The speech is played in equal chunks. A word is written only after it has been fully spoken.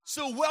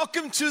So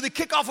welcome to the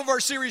kickoff of our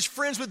series,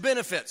 Friends with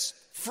Benefits.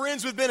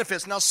 Friends with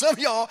Benefits. Now, some of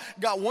y'all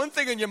got one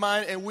thing in your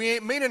mind, and we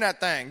ain't meaning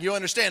that thing. You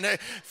understand?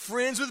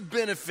 Friends with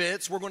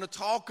Benefits, we're going to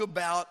talk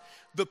about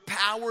the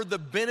power, the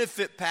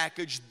benefit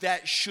package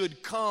that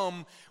should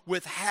come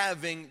with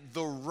having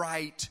the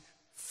right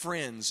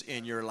friends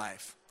in your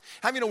life.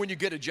 How many know when you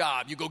get a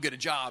job, you go get a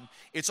job,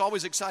 it's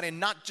always exciting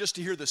not just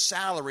to hear the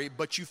salary,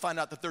 but you find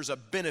out that there's a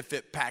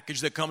benefit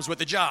package that comes with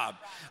the job.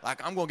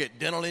 Like, I'm going to get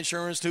dental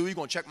insurance too. You're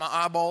going to check my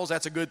eyeballs.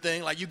 That's a good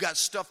thing. Like, you got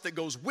stuff that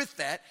goes with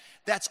that.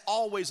 That's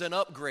always an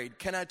upgrade.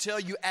 Can I tell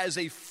you, as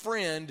a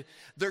friend,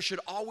 there should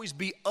always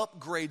be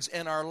upgrades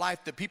in our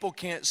life that people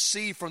can't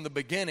see from the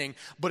beginning,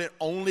 but it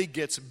only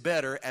gets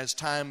better as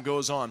time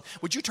goes on.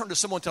 Would you turn to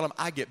someone and tell them,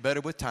 I get better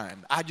with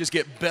time. I just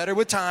get better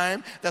with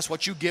time. That's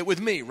what you get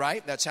with me,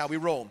 right? That's how we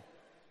roll.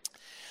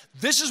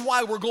 This is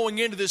why we're going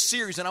into this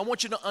series, and I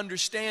want you to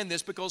understand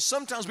this, because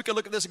sometimes we can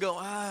look at this and go,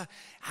 I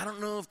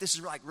don't know if this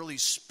is like really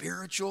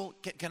spiritual.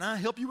 Can I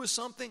help you with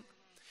something?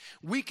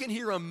 We can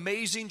hear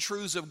amazing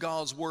truths of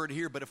God's word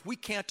here, but if we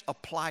can't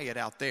apply it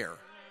out there,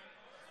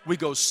 we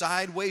go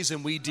sideways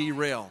and we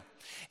derail.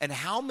 And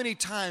how many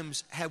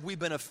times have we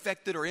been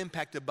affected or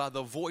impacted by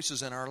the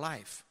voices in our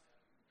life?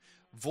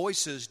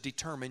 Voices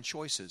determine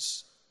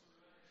choices.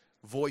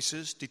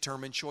 Voices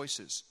determine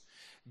choices.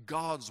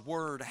 God's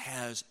word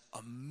has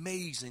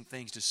amazing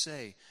things to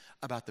say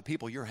about the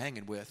people you're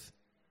hanging with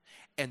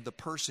and the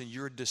person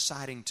you're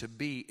deciding to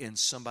be in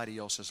somebody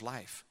else's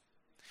life.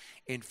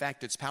 In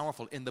fact, it's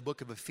powerful. In the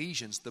book of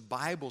Ephesians, the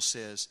Bible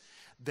says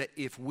that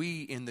if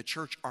we in the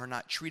church are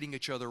not treating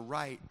each other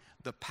right,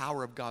 the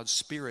power of God's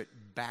Spirit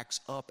backs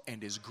up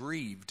and is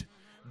grieved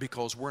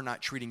because we're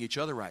not treating each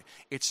other right.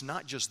 It's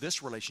not just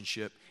this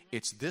relationship,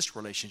 it's this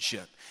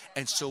relationship.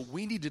 And so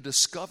we need to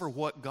discover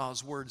what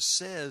God's word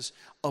says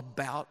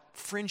about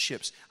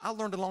friendships. I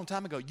learned a long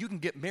time ago, you can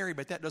get married,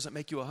 but that doesn't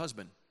make you a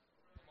husband.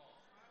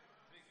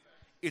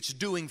 It's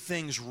doing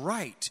things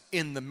right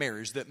in the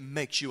marriage that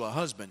makes you a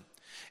husband.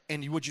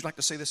 And would you like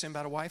to say the same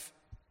about a wife?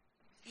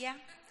 Yeah.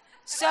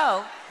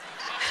 So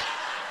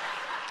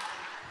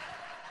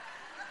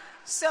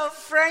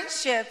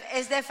friendship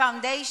is the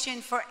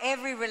foundation for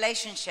every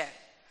relationship,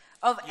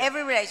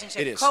 every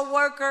relationship. It is.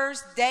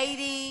 Co-workers,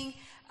 dating,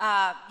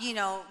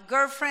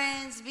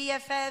 girlfriends,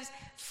 BFFs.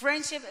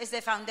 Friendship is the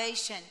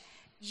foundation.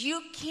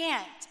 You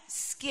can't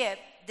skip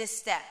this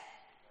step.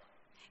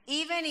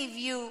 Even if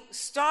you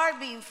start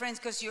being friends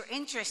because you're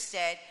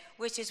interested,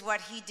 which is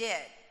what he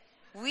did.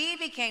 We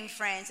became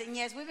friends, and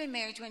yes, we've been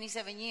married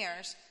 27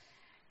 years,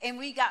 and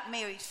we got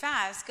married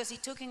fast because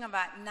it took him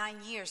about 9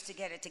 years to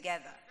get it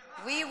together.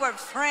 We were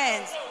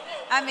friends.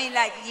 I mean,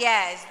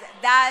 yes,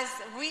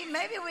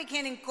 maybe we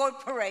can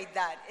incorporate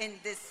that in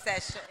this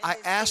session. I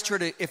asked her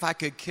if I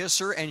could kiss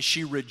her, and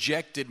she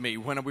rejected me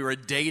when we were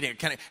dating.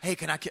 Can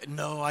I kiss?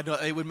 No, I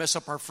don't. It would mess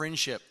up our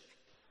friendship.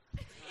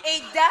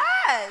 It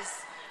does.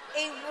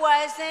 It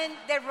wasn't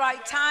the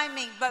right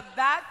timing. But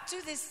back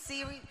to this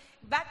series.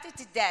 Back to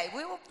today.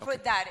 We will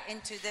put that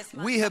into this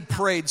month. We have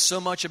prayed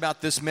so much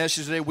about this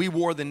message today. We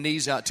wore the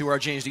knees out to our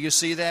jeans. Do you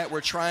see that?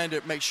 We're trying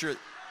to make sure.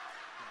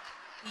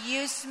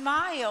 You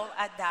smile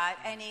at that,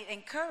 and it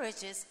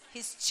encourages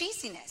his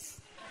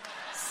cheesiness.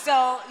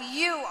 So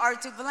you are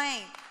to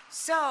blame.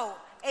 So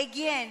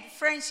again,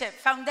 friendship,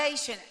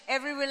 foundation,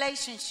 every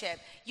relationship.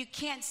 You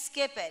can't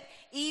skip it.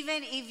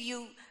 Even if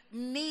you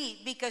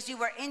meet because you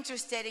were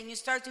interested and you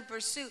start to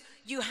pursue,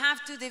 you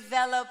have to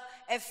develop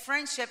a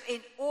friendship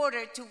in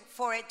order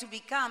for it to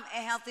become a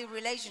healthy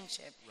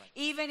relationship. Right.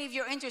 Even if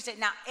you're interested.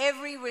 Now,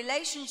 every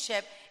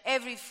relationship,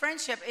 every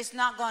friendship is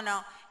not going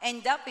to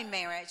end up in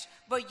marriage,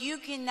 but you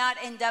cannot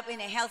end up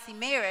in a healthy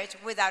marriage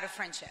without a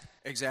friendship.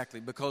 Exactly,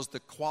 because the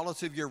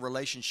quality of your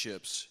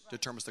relationships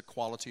determines the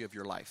quality of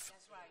your life.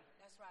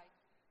 That's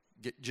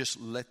right.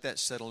 Just let that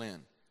settle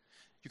in.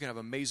 You can have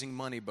amazing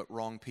money, but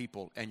wrong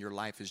people, and your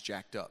life is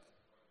jacked up.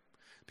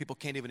 People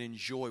can't even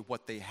enjoy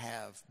what they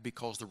have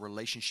because the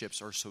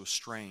relationships are so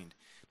strained.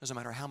 Doesn't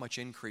matter how much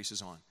increase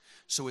is on.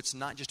 So it's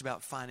not just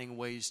about finding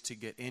ways to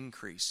get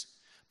increase,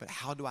 but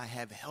how do I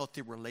have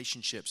healthy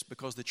relationships?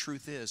 Because the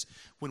truth is,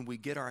 when we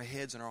get our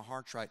heads and our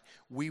hearts right,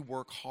 we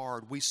work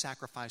hard, we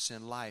sacrifice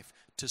in life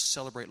to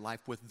celebrate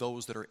life with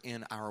those that are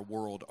in our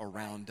world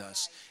around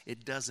us.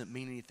 It doesn't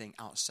mean anything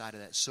outside of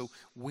that. So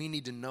we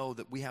need to know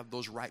that we have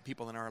those right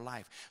people in our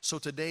life. So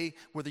today,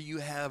 whether you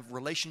have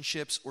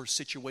relationships or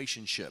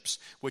situationships,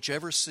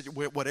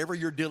 whatever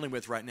you're dealing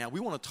with right now, we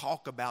want to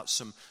talk about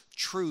some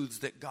truths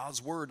that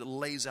God's word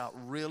lays out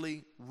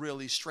really,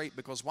 really straight.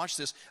 Because watch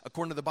this,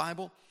 according to the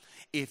Bible,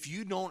 if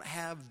you don't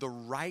have the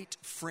right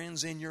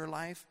friends in your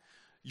life,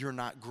 you're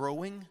not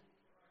growing,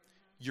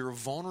 you're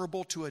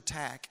vulnerable to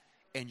attack,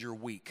 and you're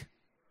weak.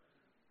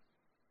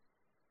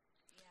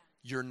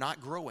 You're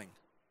not growing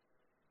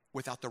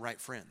without the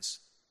right friends.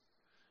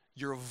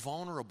 You're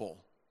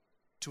vulnerable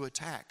to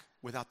attack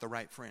without the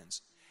right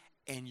friends.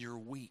 And you're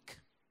weak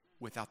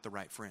without the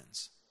right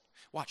friends.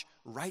 Watch,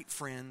 right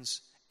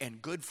friends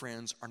and good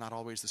friends are not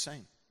always the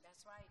same.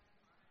 That's right.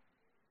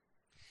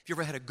 Have you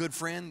ever had a good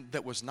friend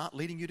that was not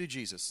leading you to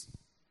Jesus?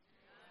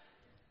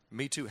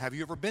 Me too. Have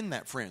you ever been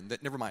that friend?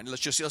 Never mind.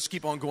 Let's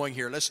keep on going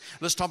here. Let's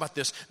talk about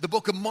this. The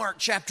book of Mark,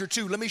 chapter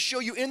 2. Let me show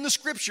you in the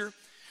scripture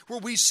where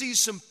we see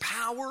some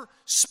power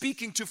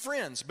speaking to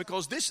friends,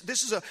 because this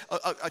is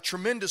a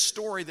tremendous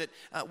story that,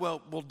 we'll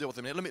deal with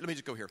it in a minute. Let me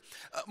just go here.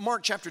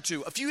 Mark chapter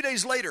 2. A few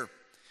days later,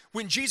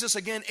 when Jesus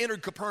again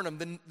entered Capernaum,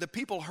 then the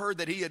people heard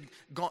that he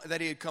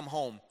had come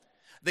home.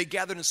 They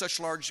gathered in such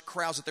large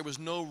crowds that there was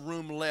no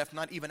room left,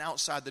 not even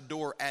outside the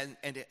door, and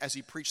as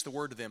he preached the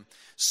word to them.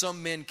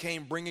 Some men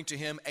came bringing to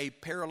him a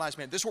paralyzed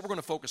man. This is what we're going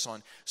to focus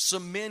on.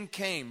 Some men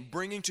came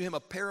bringing to him a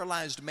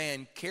paralyzed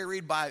man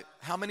carried by,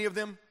 how many of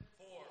them?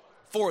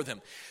 Four of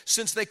them.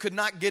 Since they could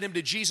not get him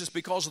to Jesus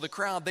because of the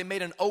crowd, they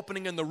made an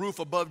opening in the roof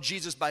above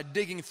Jesus by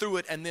digging through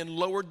it, and then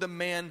lowered the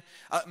mat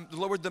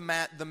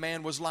the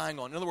man was lying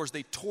on. In other words,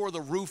 they tore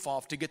the roof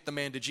off to get the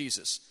man to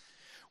Jesus.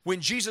 When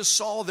Jesus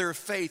saw their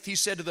faith, he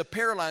said to the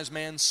paralyzed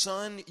man,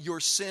 "Son, your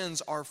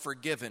sins are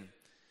forgiven."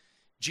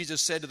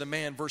 Jesus said to the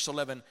man, verse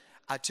 11,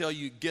 "I tell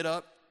you, get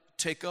up,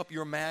 take up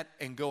your mat,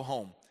 and go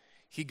home."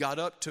 He got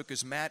up, took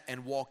his mat,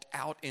 and walked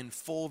out in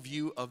full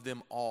view of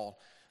them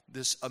all.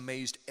 This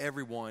amazed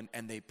everyone,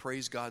 and they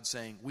praised God,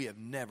 saying, "We have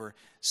never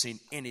seen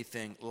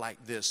anything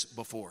like this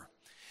before."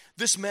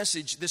 This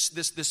message,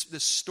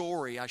 this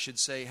story, I should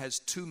say, has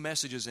two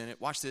messages in it.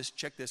 Watch this,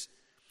 check this.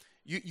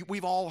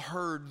 We've all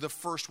heard the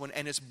first one,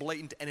 and it's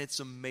blatant, and it's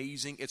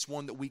amazing. It's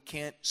one that we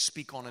can't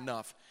speak on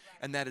enough,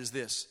 and that is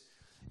this: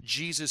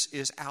 Jesus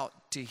is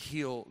out to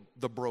heal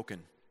the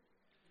broken.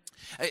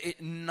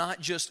 Not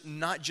just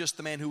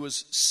the man who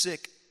was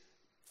sick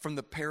from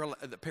the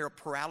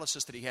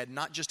paralysis that he had,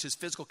 not just his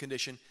physical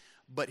condition,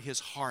 but his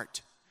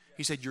heart.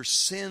 He said, "Your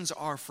sins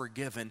are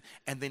forgiven,"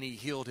 and then he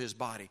healed his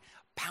body.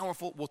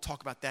 Powerful. We'll talk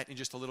about that in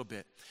just a little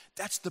bit.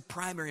 That's the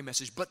primary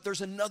message. But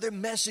there's another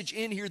message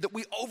in here that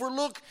we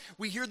overlook.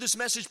 We hear this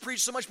message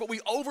preached so much, but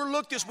we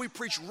overlook this. We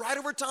preach right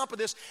over top of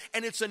this.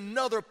 And it's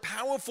another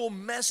powerful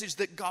message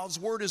that God's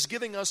word is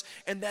giving us.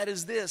 And that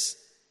is this: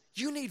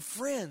 you need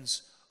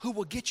friends who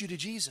will get you to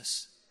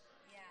Jesus.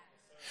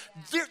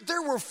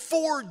 There were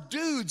 4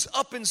 dudes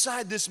up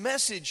inside this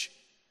message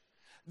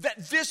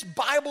that this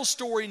Bible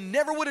story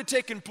never would have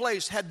taken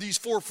place had these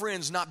 4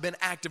 friends not been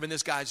active in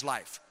this guy's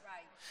life.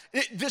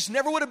 This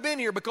never would have been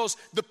here, because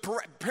the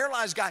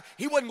paralyzed guy,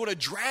 he wasn't going to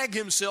drag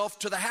himself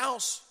to the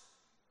house.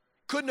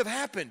 Couldn't have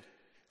happened.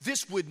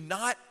 This would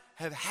not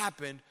have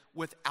happened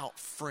without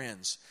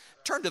friends.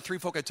 Turn to 3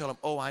 folk and tell them,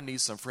 "Oh, I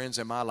need some friends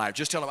in my life."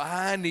 Just tell them,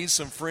 "I need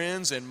some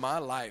friends in my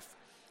life."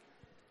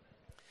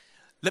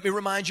 Let me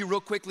remind you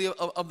real quickly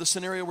of the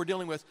scenario we're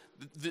dealing with.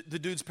 The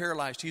dude's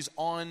paralyzed. He's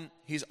on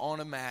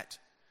a mat.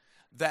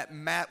 That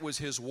mat was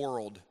his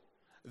world.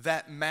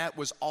 That mat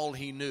was all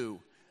he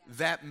knew.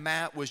 That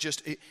mat was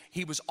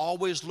he was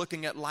always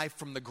looking at life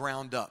from the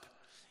ground up.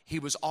 He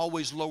was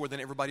always lower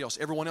than everybody else.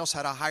 Everyone else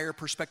had a higher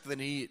perspective than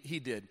he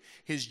did.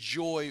 His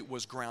joy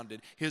was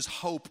grounded. His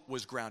hope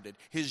was grounded.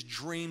 His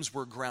dreams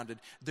were grounded.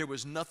 There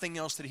was nothing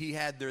else that he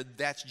had there.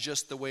 That's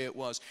just the way it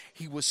was.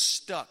 He was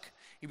stuck.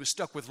 He was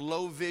stuck with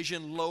low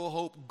vision, low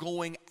hope,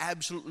 going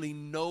absolutely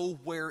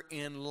nowhere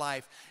in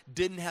life.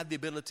 Didn't have the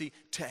ability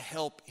to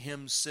help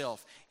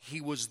himself.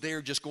 He was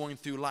there just going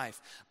through life.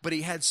 But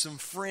he had some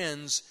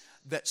friends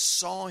that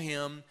saw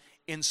him.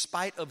 In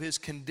spite of his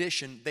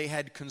condition, they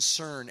had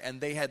concern and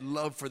they had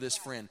love for this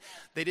friend.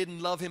 They didn't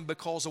love him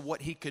because of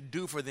what he could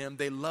do for them.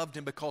 They loved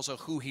him because of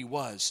who he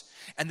was.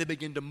 And they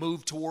began to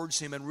move towards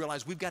him and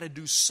realize, we've got to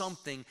do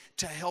something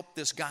to help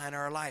this guy in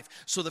our life.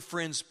 So the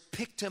friends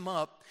picked him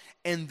up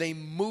and they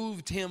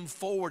moved him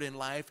forward in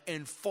life.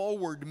 And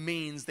forward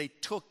means they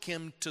took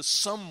him to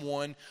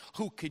someone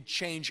who could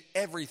change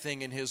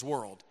everything in his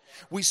world.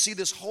 We see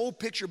this whole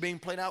picture being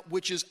played out,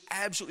 which is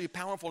absolutely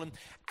powerful. And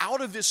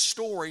out of this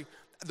story,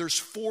 there's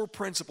 4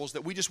 principles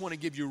that we just want to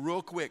give you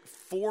real quick.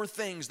 4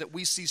 things that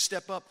we see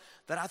step up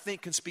that I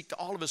think can speak to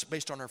all of us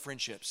based on our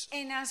friendships.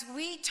 And as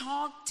we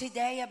talk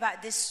today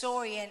about this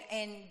story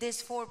and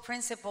these 4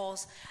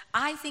 principles,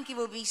 I think it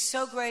would be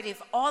so great if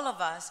all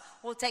of us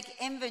will take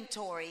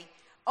inventory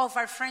of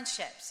our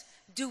friendships.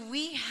 Do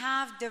we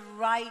have the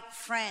right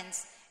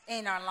friends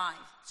in our life?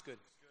 That's good.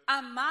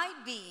 Am I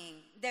being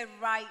the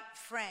right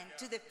friend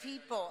to the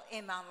people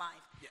in my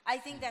life? Yeah. I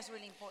think that's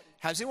really important.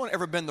 Has anyone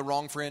ever been the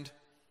wrong friend?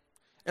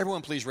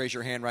 Everyone, please raise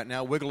your hand right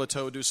now. Wiggle a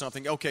toe, do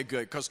something. Okay,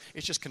 good, because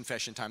it's just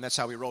confession time. That's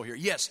how we roll here.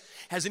 Yes.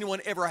 Has anyone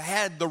ever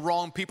had the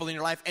wrong people in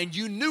your life, and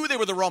you knew they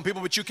were the wrong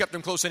people, but you kept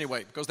them close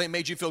anyway because they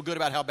made you feel good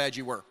about how bad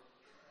you were?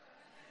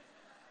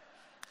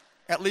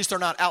 At least they're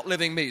not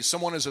outliving me.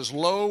 Someone is as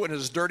low and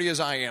as dirty as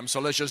I am, so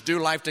let's just do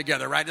life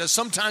together, right?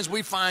 Sometimes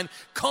we find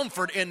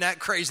comfort in that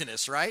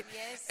craziness, right?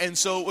 Yes. And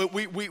so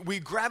we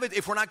gravitate.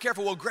 If we're not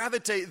careful, we'll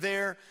gravitate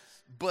there,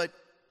 but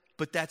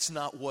that's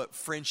not what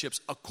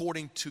friendships,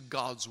 according to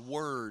God's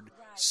word,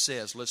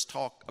 says. Let's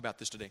talk about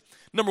this today.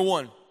 Number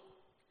 1,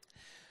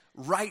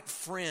 right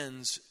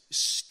friends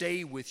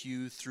stay with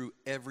you through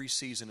every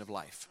season of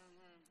life.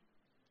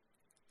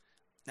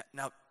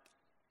 Now,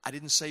 I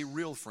didn't say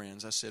real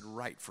friends. I said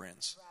right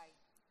friends.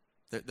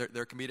 Right.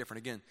 There can be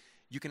different. Again,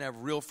 You can have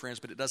real friends,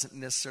 but it doesn't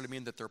necessarily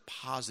mean that they're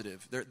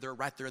positive. They're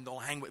right there and they'll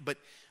hang with. But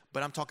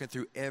I'm talking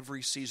through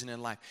every season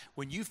in life.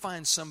 When you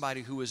find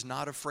somebody who is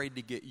not afraid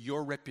to get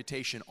your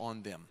reputation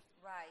on them,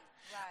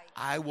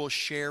 I will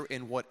share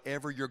in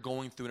whatever you're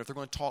going through. And if they're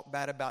going to talk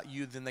bad about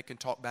you, then they can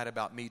talk bad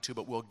about me too,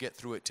 but we'll get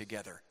through it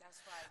together.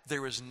 That's right.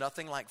 There is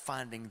nothing like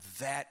finding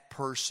that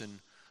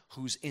person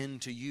who's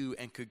into you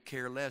and could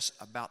care less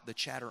about the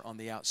chatter on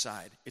the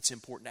outside. It's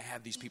important to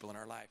have these people in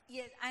our life.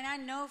 Yes, and I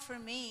know for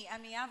me, I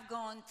mean, I've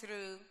gone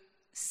through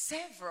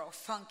several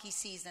funky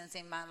seasons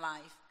in my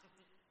life.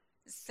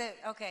 So,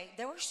 okay,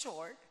 they were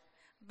short,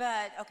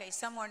 but okay,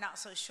 some were not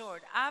so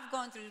short.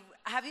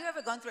 Have you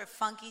ever gone through a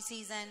funky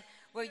season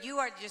where you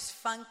are just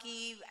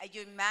funky,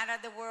 you're mad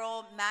at the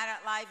world, mad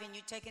at life, and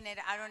you're taking it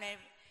out on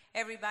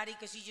everybody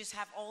because you just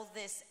have all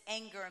this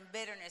anger and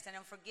bitterness and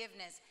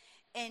unforgiveness?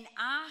 And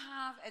I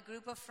have a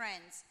group of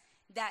friends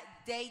that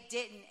they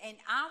didn't, and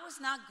I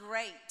was not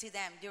great to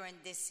them during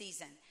this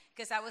season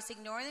because I was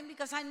ignoring them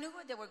because I knew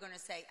what they were going to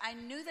say. I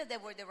knew that they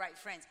were the right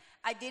friends.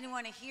 I didn't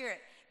want to hear it,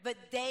 but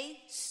they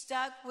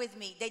stuck with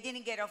me. They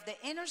didn't get off the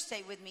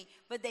interstate with me,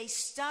 but they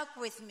stuck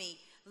with me,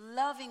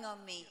 loving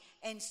on me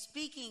and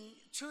speaking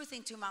truth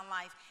into my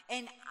life.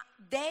 And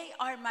they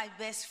are my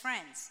best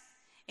friends.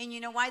 And you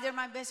know why they're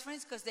my best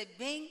friends? Because they've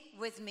been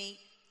with me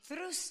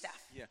through stuff.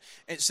 Yeah,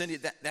 and Cindy,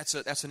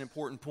 that's an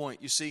important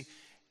point. You see,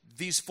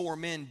 these 4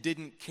 men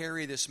didn't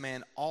carry this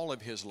man all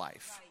of his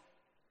life. Right.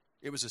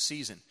 It was a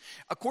season.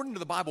 According to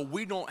the Bible,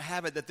 we don't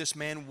have it that this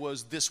man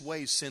was this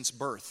way since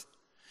birth.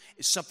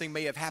 Something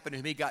may have happened to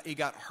him. He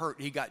got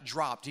hurt. He got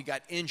dropped. He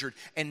got injured.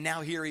 And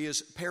now here he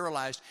is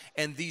paralyzed.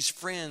 And these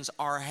friends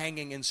are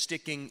hanging and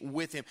sticking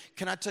with him.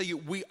 Can I tell you,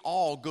 we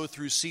all go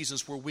through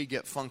seasons where we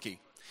get funky.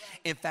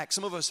 In fact,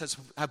 some of us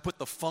have put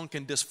the funk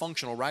in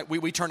dysfunctional, right?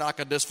 We turn out like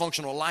a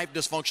dysfunctional life,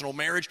 dysfunctional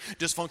marriage,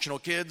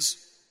 dysfunctional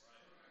kids.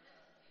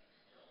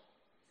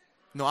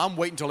 No, I'm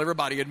waiting until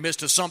everybody admits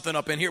to something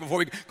up in here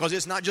because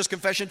it's not just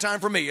confession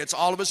time for me. It's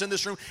all of us in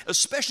this room,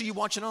 especially you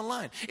watching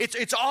online.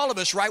 It's all of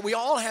us, right? We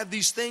all have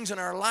these things in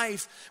our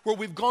life where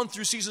we've gone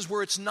through seasons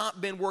where it's not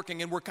been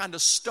working and we're kind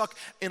of stuck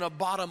in a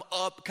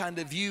bottom-up kind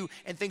of view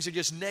and things are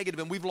just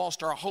negative and we've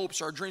lost our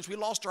hopes, our dreams. We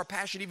lost our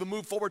passion to even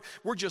move forward.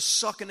 We're just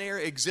sucking air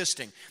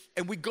existing.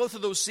 And we go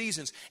through those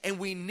seasons and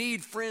we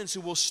need friends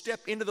who will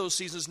step into those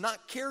seasons,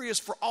 not carry us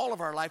for all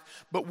of our life,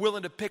 but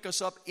willing to pick us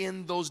up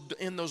in those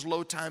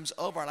low times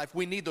of our life.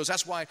 We need those.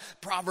 That's why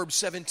Proverbs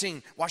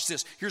 17, watch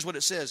this. Here's what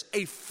it says.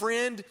 A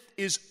friend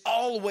is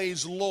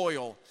always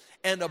loyal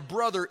and a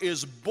brother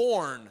is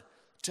born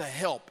to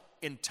help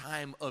in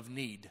time of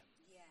need.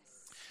 Yes.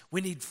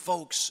 We need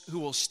folks who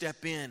will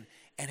step in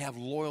and have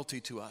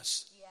loyalty to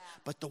us. Yeah.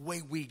 But the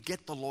way we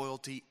get the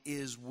loyalty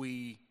is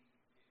we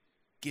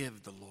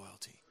give the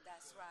loyalty.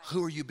 That's right.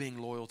 Who are you being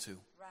loyal to?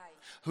 Right.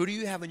 Who do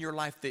you have in your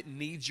life that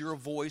needs your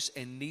voice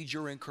and needs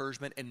your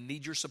encouragement and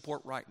needs your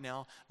support right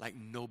now like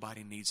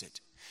nobody needs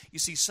it? You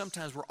see,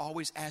 sometimes we're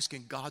always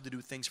asking God to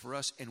do things for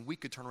us, and we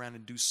could turn around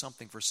and do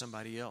something for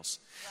somebody else.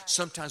 Right.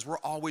 Sometimes we're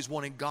always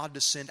wanting God to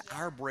send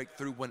our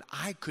breakthrough when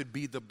I could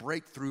be the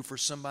breakthrough for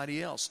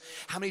somebody else.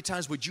 How many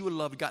times would you have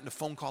loved gotten a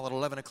phone call at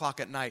 11 o'clock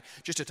at night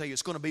just to tell you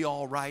it's going to be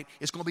all right,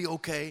 it's going to be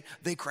okay,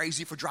 they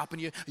crazy for dropping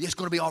you, it's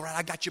going to be all right,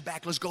 I got your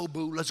back, let's go,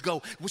 boo, let's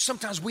go. Well,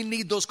 sometimes we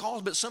need those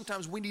calls, but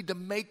sometimes we need to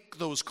make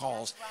those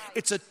calls. Right.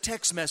 It's a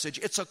text message,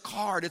 it's a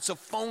card, it's a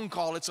phone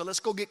call, it's a let's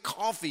go get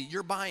coffee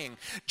you're buying.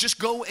 Just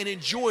go and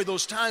enjoy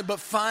those times, but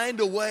find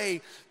a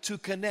way to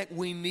connect.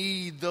 We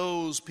need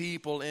those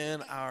people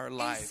in our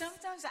life. And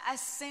sometimes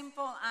as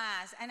simple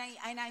as, and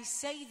I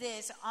say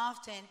this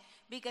often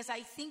because I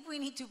think we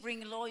need to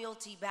bring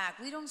loyalty back.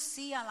 We don't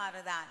see a lot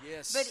of that.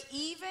 Yes. But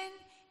even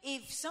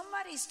if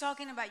somebody's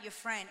talking about your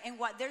friend and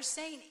what they're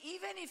saying,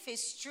 even if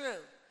it's true,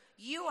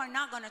 you are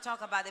not going to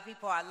talk about the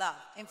people I love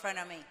in front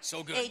of me.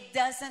 So good. It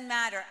doesn't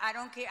matter. I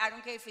don't care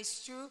if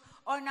it's true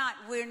or not.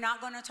 We're not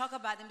going to talk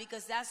about them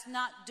because that's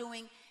not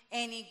doing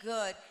any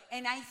good.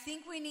 And I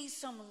think we need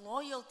some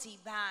loyalty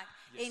back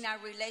in our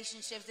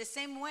relationships. The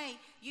same way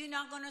you're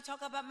not going to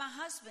talk about my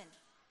husband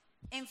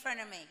in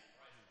front of me.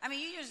 I mean,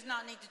 you just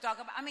not need to talk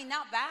about,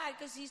 not bad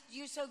because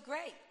you're so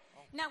great.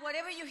 Now,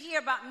 whatever you hear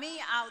about me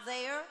out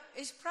there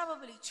is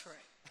probably true.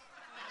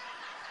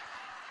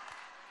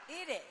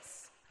 It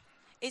is.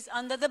 It's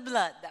under the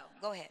blood, though.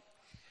 Go ahead.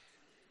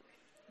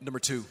 Number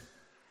 2.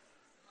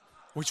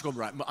 We're just going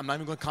right. I'm not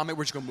even going to comment.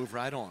 We're just going to move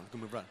right on. We're going to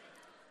move right on.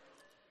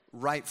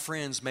 Right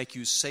friends make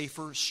you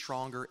safer,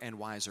 stronger, and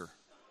wiser.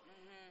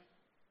 Mm-hmm.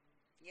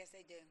 Yes,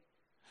 they do.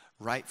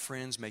 Right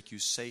friends make you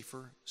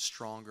safer,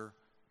 stronger,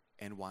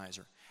 and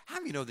wiser. How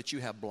do you know that you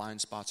have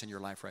blind spots in your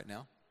life right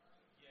now?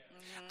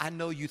 Mm-hmm. I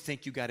know you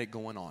think you got it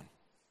going on.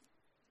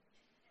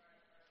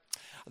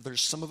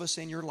 There's some of us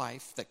in your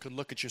life that could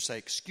look at you and say,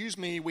 excuse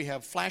me, we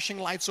have flashing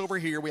lights over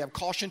here. We have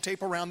caution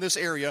tape around this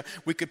area.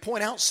 We could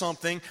point out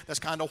something that's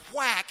kind of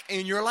whack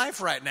in your life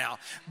right now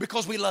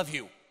because we love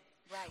you.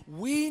 Right.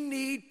 We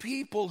need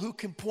people who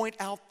can point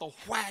out the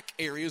whack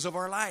areas of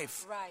our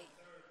life. Right.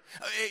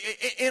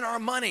 In our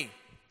money.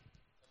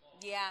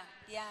 Yeah.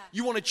 Yeah.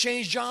 You want to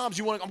change jobs.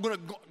 I'm going to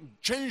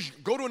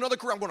go to another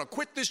career. I'm going to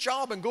quit this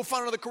job and go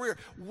find another career.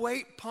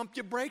 Wait, pump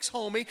your brakes,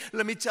 homie.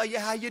 Let me tell you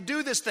how you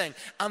do this thing.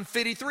 I'm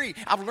 53.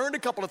 I've learned a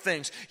couple of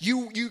things.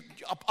 You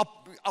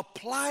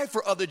apply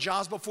for other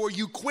jobs before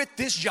you quit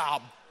this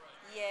job.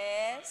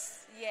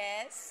 Yes,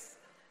 yes.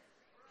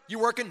 You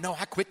working? No,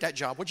 I quit that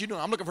job. What you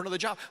doing? I'm looking for another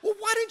job. Well,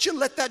 why didn't you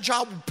let that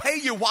job pay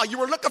you while you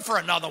were looking for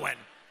another one?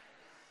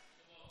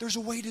 There's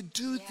a way to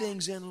do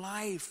things in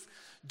life.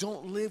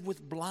 Don't live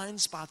with blind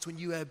spots when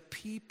you have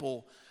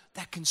people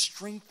that can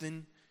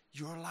strengthen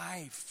your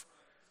life,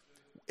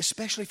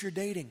 especially if you're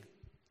dating.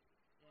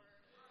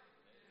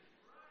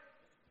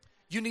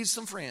 You need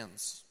some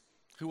friends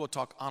who will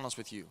talk honest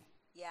with you.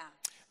 Yeah.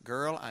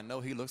 Girl, I know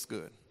he looks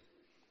good,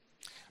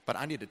 but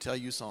I need to tell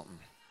you something.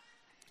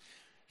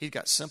 He's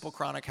got simple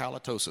chronic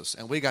halitosis,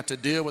 and we got to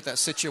deal with that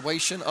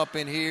situation up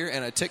in here,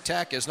 and a Tic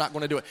Tac is not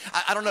going to do it.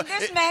 I don't know.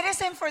 There's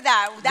medicine for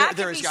that. That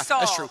there can is, be yeah,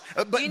 solved. that's true.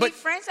 You need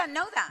friends that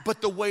know that. But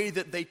the way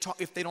that they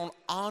talk, if they don't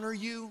honor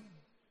you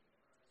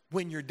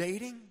when you're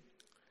dating,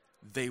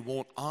 they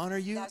won't honor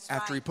you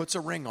after he puts a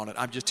ring on it.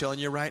 I'm just telling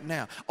you right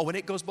now. Oh, and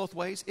it goes both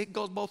ways. It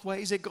goes both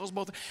ways. It goes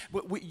both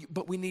ways.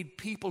 But we need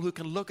people who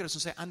can look at us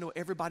and say, I know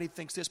everybody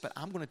thinks this, but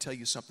I'm going to tell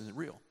you something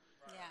real.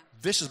 Yeah.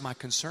 This is my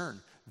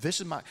concern.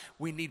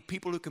 We need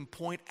people who can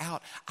point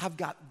out. I've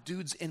got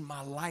dudes in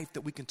my life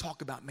that we can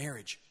talk about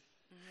marriage.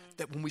 Mm-hmm.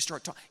 That when we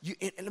start talking,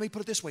 and let me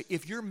put it this way.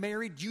 If you're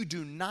married, you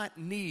do not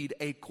need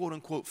a quote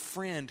unquote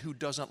friend who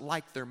doesn't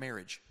like their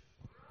marriage.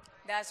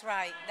 That's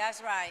right.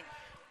 That's right.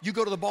 You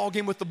go to the ball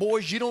game with the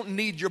boys, you don't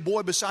need your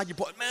boy beside you.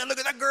 Man, look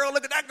at that girl,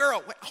 look at that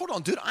girl. Wait, hold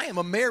on, dude, I am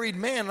a married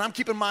man, and I'm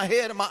keeping my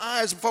head and my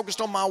eyes focused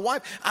on my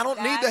wife. I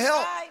don't need the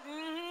help. Right.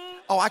 Mm-hmm.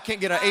 Oh, I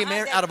can't get an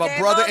amen out of a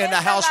brother in the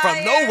house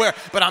from nowhere,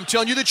 but I'm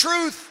telling you the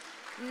truth.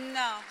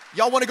 No.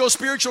 Y'all want to go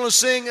spiritual and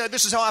sing,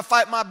 this is how I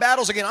fight my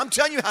battles again. I'm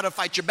telling you how to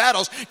fight your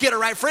battles. Get a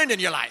right friend in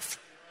your life.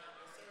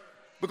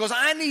 Because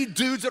I need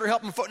dudes that are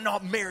helping. No,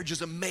 marriage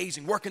is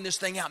amazing. Working this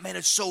thing out, man,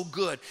 it's so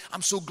good.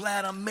 I'm so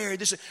glad I'm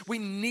married. We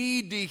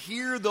need to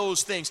hear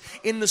those things.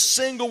 In the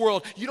single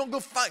world, you don't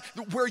go find,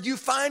 where you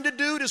find a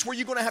dude is where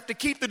you're going to have to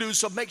keep the dude.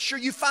 So make sure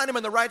you find him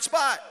in the right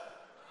spot.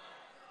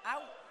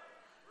 Ow.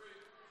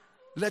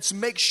 Let's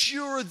make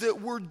sure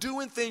that we're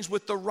doing things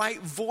with the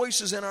right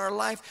voices in our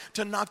life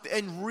to knock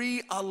and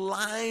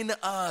realign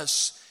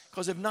us.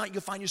 Because if not,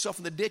 you'll find yourself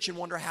in the ditch and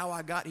wonder how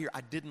I got here.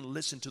 I didn't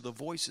listen to the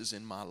voices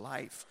in my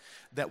life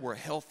that were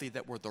healthy,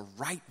 that were the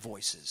right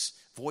voices.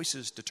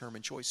 Voices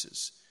determine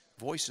choices.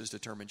 Voices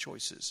determine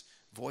choices.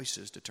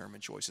 Voices determine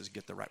choices.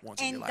 Get the right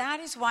ones in your life. And that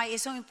is why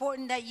it's so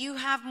important that you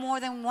have more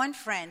than one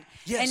friend.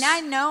 Yes. And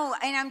I know,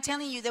 and I'm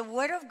telling you, the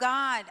Word of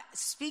God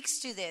speaks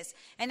to this.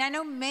 And I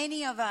know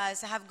many of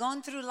us have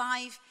gone through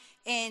life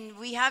and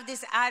we have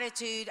this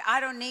attitude, I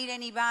don't need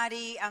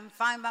anybody, I'm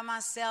fine by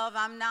myself,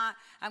 I'm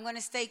going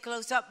to stay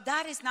close up.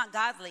 That is not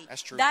godly.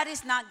 That's true. That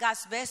is not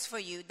God's best for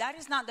you. That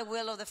is not the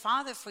will of the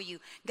Father for you.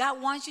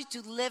 God wants you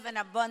to live an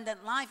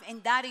abundant life,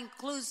 and that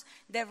includes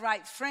the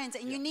right friends.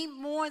 And you need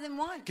more than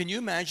one. Can you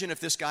imagine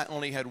if this guy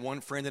only had one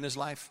friend in his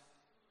life?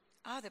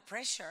 Oh, the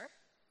pressure.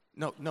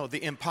 No,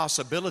 the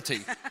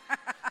impossibility.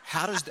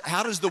 How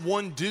does the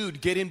one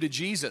dude get him to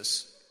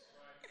Jesus?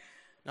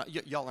 No,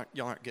 y'all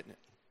aren't getting it.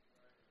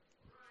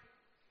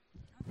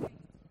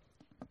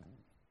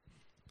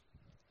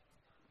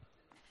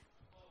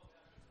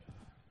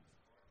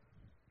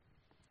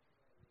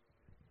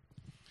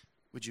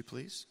 Would you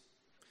please?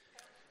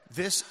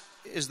 This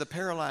is the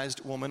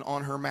paralyzed woman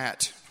on her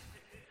mat.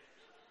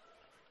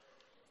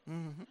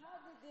 Mm-hmm. How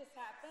did this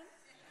happen?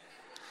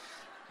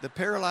 The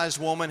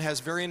paralyzed woman has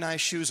very nice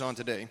shoes on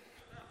today.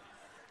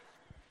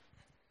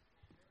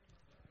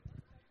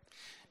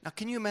 Now,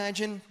 can you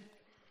imagine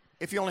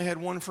if you only had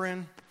one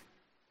friend?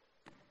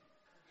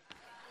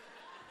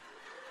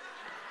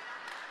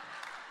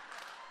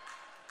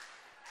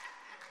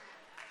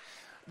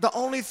 The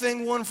only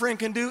thing one friend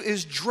can do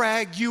is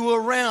drag you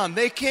around.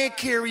 They can't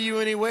carry you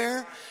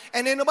anywhere.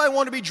 And ain't nobody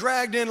want to be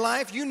dragged in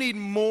life. You need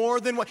more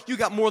than one. You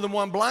got more than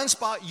one blind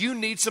spot. You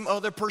need some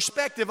other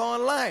perspective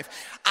on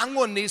life. I'm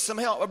going to need some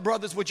help.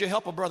 Brothers, would you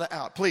help a brother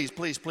out? Please,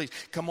 please, please.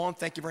 Come on.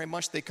 Thank you very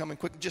much. They come in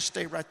quick. Just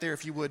stay right there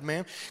if you would,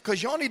 ma'am.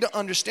 Because y'all need to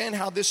understand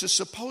how this is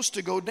supposed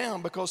to go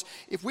down. Because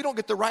if we don't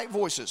get the right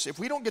voices, if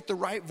we don't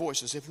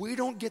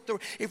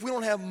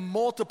have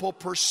multiple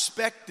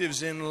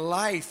perspectives in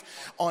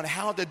life on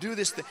how to do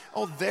this thing.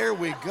 Oh, there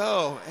we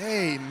go.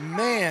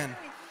 Amen.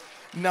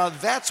 Now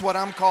that's what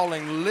I'm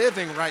calling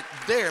living right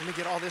there. Let me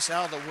get all this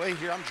out of the way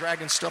here. I'm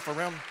dragging stuff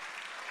around.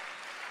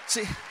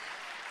 See,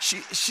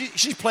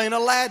 she's playing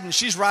Aladdin.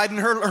 She's riding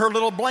her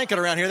little blanket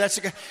around here.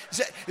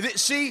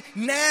 See,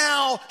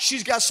 now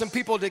she's got some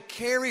people to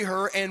carry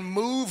her and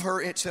move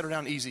her. Set her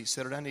down easy.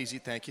 Set her down easy.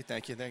 Thank you.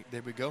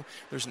 There we go.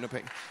 There's no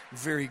pain.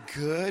 Very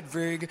good.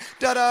 Very good.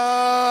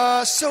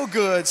 Da-da! So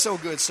good.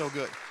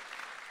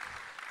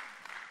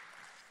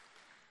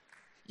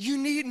 You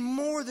need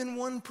more than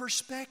one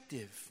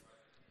perspective.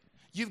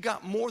 You've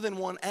got more than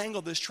one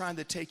angle that's trying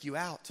to take you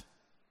out.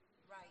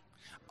 Right.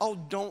 Oh,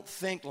 don't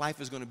think life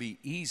is going to be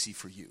easy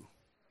for you.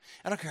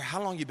 I don't care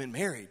how long you've been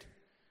married.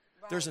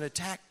 Right. There's an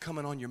attack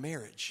coming on your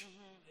marriage.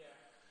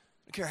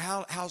 I don't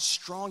care how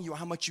strong you are,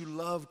 how much you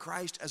love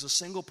Christ as a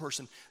single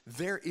person.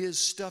 There is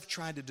stuff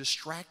trying to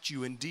distract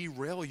you and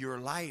derail your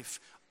life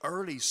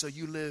early so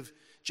you live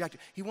jacked.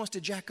 He wants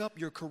to jack up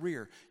your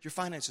career, your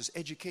finances,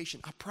 education.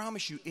 I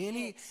promise you,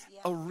 any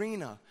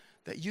arena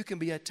that you can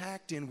be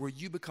attacked in where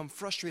you become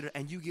frustrated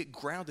and you get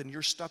grounded and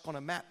you're stuck on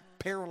a map,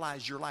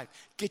 paralyze your life,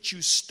 get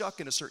you stuck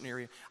in a certain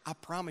area, I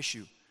promise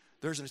you,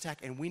 there's an attack,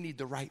 and we need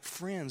the right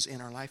friends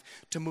in our life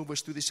to move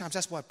us through these times.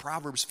 That's why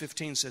Proverbs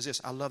 15 says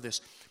this. I love this.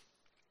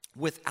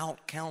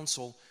 Without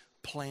counsel,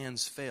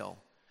 plans fail,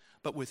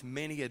 but with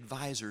many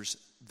advisors,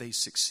 they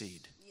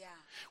succeed. Yeah.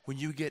 When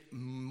you get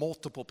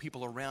multiple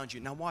people around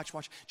you. Now watch.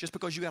 Just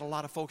because you got a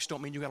lot of folks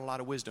don't mean you got a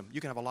lot of wisdom.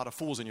 You can have a lot of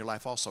fools in your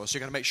life also. So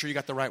you got to make sure you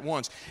got the right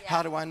ones. Yeah.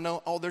 How do I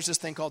know? Oh, there's this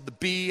thing called the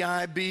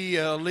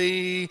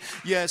Bible.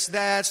 Yes,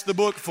 that's the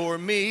book for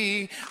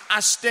me.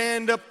 I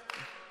stand up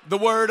the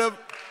word of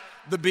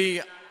the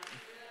B.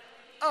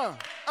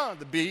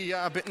 The B.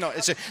 No,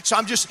 it's a, so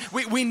I'm just,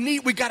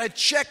 we got to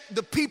check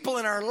the people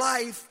in our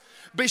life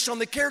based on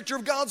the character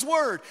of God's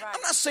word. Right.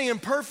 I'm not saying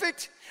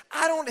perfect.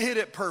 I don't hit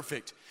it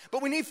perfect.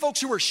 But we need folks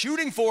who are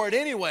shooting for it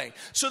anyway.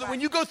 So that when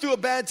you go through a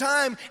bad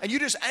time and you're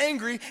just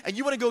angry and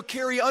you want to go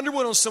carry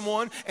Underwood on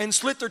someone and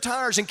slit their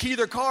tires and key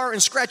their car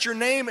and scratch your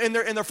name in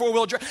their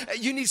four-wheel drive,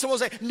 you need someone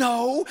to say,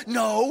 no.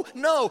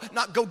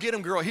 Not go get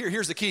him, girl.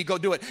 Here's the key. Go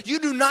do it. You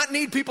do not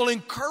need people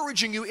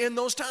encouraging you in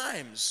those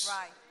times.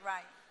 Right.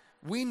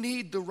 We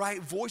need the right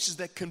voices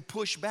that can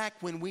push back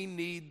when we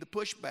need the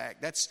pushback.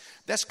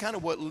 That's kind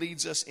of what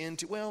leads us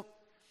into, well,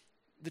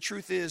 the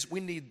truth is we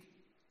need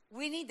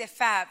the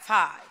Fab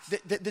Five.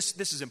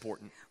 This is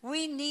important.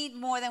 We need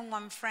more than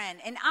one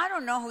friend. And I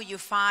don't know who you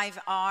five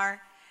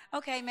are.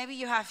 Okay, maybe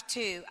you have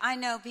two. I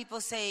know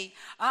people say,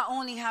 I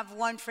only have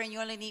one friend, you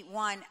only need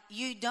one.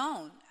 You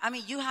don't. I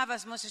mean, you have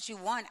as much as you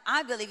want.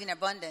 I believe in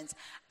abundance.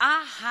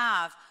 I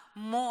have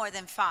more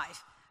than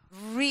five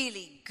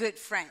really good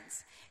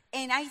friends.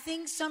 And I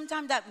think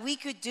sometimes that we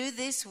could do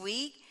this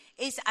week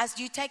is as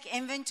you take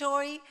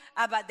inventory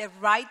about the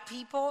right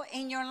people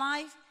in your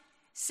life,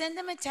 send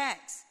them a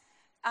text.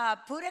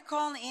 Put a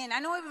call in. I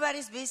know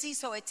everybody's busy,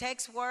 so a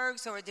text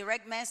works or a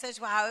direct message,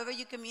 however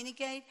you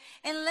communicate,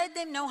 and let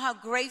them know how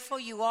grateful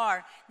you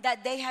are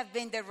that they have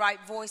been the right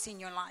voice in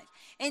your life.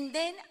 And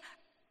then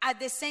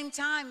at the same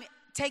time,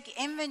 take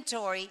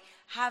inventory.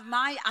 Am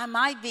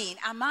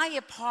I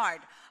a part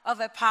of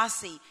a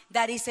posse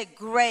that is a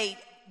great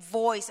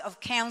voice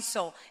of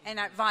counsel and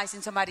advice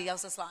in somebody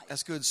else's life?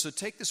 That's good. So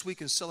take this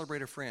week and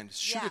celebrate a friend.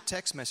 Shoot a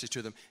text message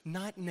to them.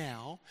 Not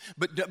now,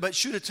 but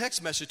shoot a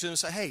text message to them and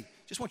say, hey,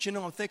 just want you to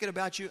know I'm thinking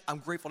about you. I'm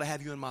grateful to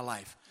have you in my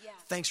life. Yeah.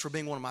 Thanks for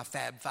being one of my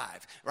Fab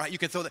Five. Right? You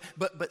can throw that,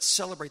 but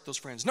celebrate those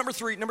friends. Number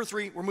three,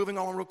 we're moving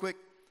on real quick.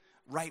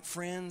 Right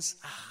friends.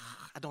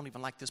 I don't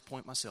even like this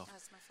point myself.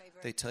 That's my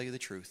favorite. They tell you the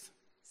truth.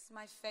 It's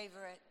my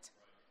favorite.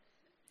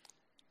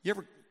 You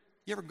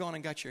ever gone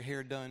and got your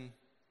hair done?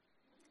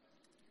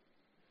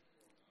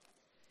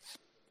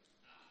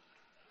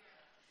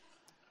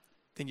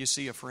 Then you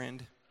see a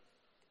friend.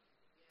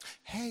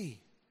 Hey,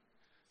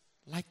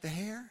 like the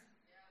hair?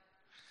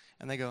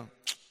 And they go,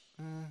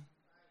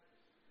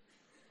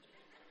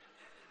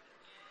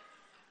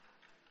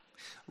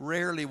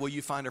 Rarely will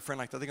you find a friend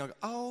like that. They go,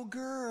 oh,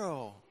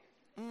 girl.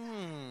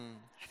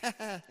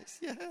 Yeah.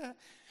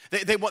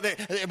 They're going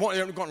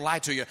to lie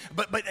to you.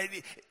 But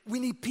we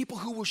need people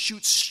who will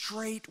shoot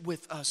straight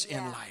with us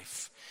in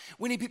life.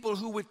 We need people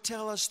who would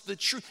tell us the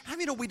truth. How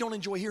many know we don't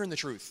enjoy hearing the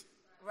truth?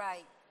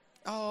 Right.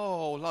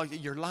 Oh,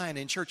 you're lying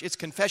in church. It's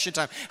confession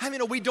time. How many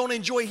know we don't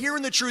enjoy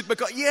hearing the truth?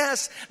 Because,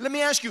 yes, let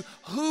me ask you,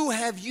 who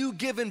have you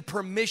given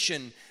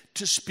permission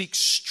to speak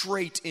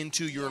straight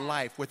into your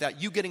life without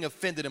you getting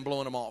offended and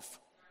blowing them off?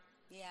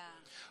 Yeah.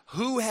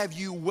 Who have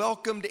you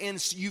welcomed in?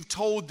 You've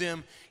told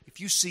them, if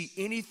you see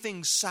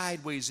anything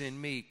sideways in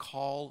me,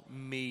 call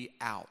me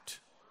out.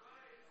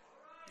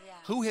 Yeah.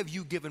 Who have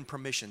you given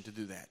permission to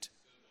do that?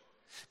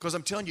 Because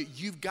I'm telling you,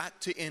 you've got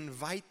to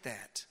invite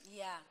that.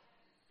 Yeah.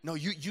 No,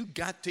 you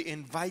got to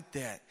invite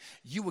that.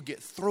 You will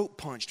get throat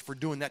punched for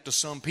doing that to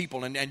some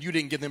people, and you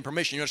didn't give them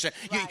permission. You understand?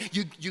 Right.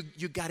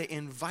 You got to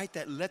invite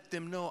that. Let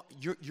them know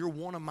you're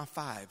one of my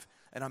five,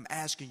 and I'm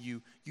asking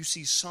you. You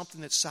see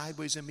something that's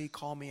sideways in me,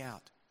 call me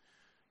out.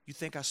 You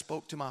think I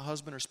spoke to my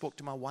husband or spoke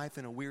to my wife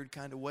in a weird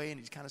kind of way, and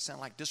it kind of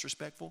sounded like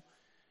disrespectful?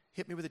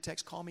 Hit me with a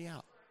text, call me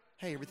out.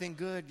 Hey, everything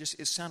good? Just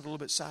it sounded a little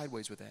bit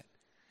sideways with that.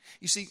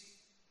 You see,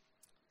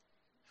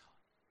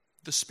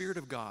 the Spirit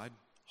of God,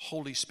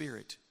 Holy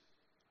Spirit,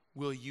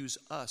 will use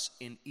us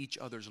in each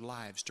other's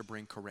lives to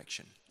bring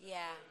correction. Yeah.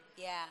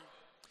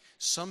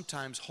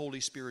 Sometimes Holy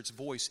Spirit's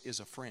voice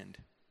is a friend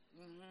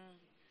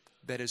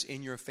that is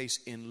in your face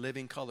in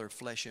living color,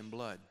 flesh and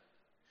blood.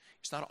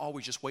 It's not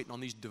always just waiting on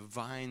these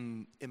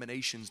divine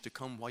emanations to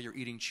come while you're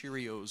eating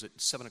Cheerios at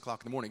 7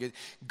 o'clock in the morning.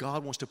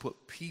 God wants to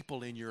put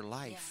people in your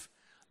life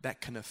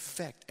that can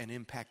affect and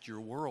impact your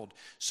world.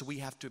 So we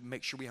have to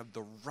make sure we have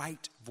the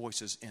right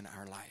voices in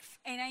our life.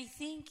 And I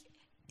think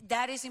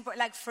that is important.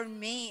 Like for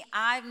me,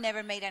 I've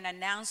never made an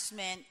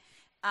announcement.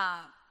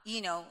 That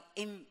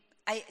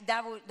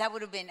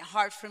would have been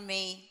hard for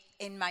me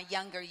in my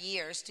younger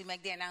years to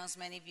make the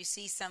announcement. If you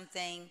see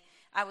something,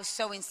 I was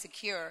so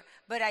insecure.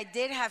 But I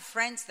did have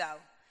friends though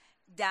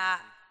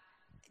that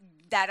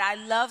I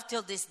love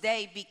till this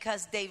day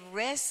because they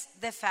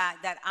risked the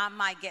fact that I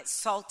might get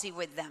salty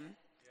with them.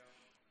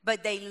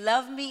 But they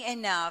love me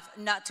enough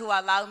not to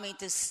allow me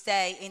to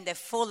stay in the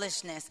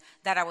foolishness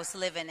that I was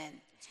living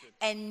in.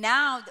 And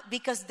now,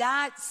 because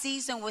that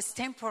season was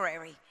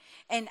temporary,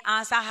 and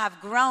as I have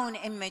grown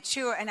and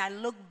matured and I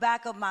look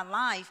back on my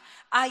life,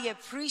 I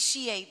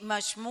appreciate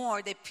much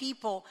more the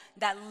people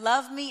that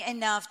love me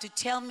enough to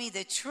tell me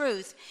the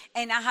truth.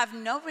 And I have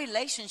no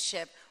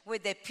relationship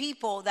with the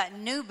people that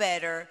knew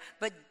better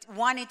but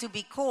wanted to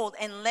be cool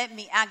and let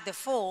me act the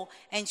fool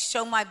and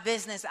show my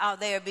business out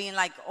there being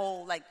like,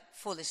 oh, like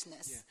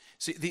foolishness. Yeah.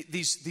 See,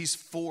 these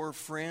 4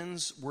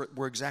 friends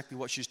were exactly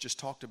what she's just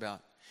talked about.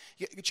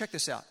 Check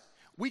this out.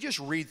 We just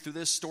read through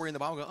this story in the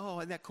Bible and go, oh,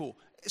 isn't that cool?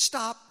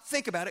 Stop,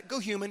 think about it, go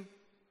human,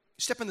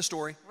 step in the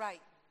story. Right.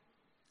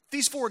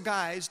 These 4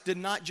 guys did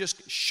not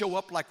just show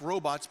up like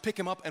robots, pick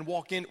him up and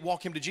walk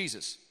him to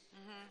Jesus.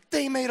 Mm-hmm.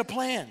 They made a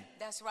plan.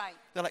 That's right.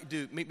 They're like,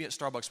 dude, meet me at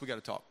Starbucks, we got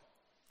to talk.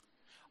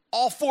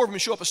 All 4 of them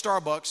show up at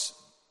Starbucks,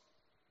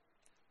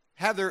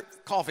 have their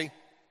coffee,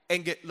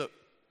 and look,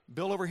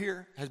 Bill over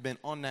here has been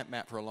on that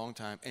map for a long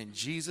time, and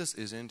Jesus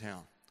is in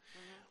town.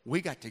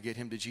 We got to get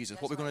him to Jesus.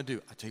 That's what we're going to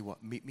do, I tell you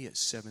what, meet me at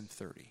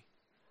 7:30.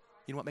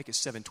 You know what, make it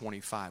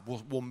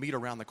 7:25. We'll meet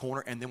around the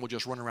corner, and then we'll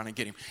just run around and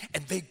get him.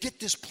 And they get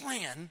this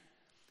plan,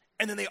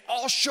 and then they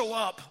all show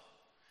up,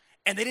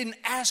 and they didn't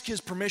ask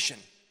his permission.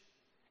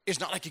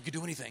 It's not like he could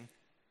do anything.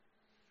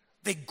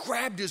 They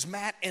grabbed his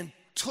mat and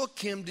took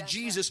him to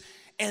Jesus,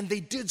 and they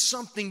did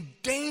something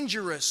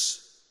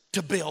dangerous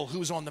to Bill, who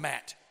was on the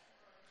mat.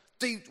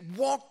 They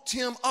walked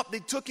him up. They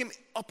took him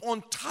up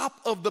on top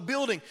of the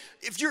building.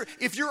 If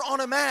you're on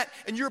a mat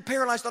and you're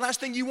paralyzed, the last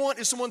thing you want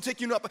is someone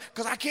taking you up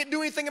because I can't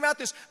do anything about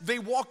this. They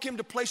walked him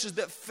to places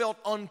that felt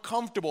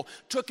uncomfortable,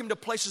 took him to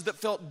places that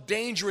felt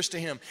dangerous to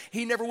him.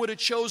 He never would have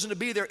chosen to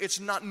be there.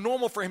 It's not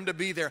normal for him to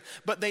be there,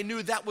 but they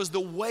knew that was the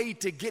way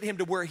to get him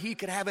to where he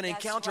could have an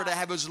encounter, to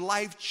have his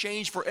life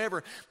changed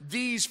forever.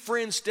 These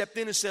friends stepped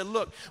in and said,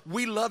 look,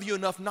 we love you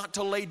enough not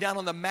to lay down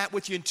on the mat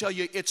with you and tell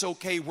you it's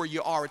okay where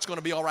you are. It's going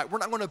to be all right. We're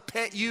not going to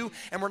pet you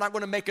and we're not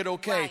going to make it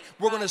okay. Right.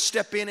 We're going to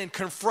step in and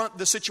confront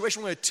the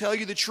situation. We're going to tell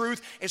you the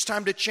truth. It's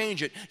time to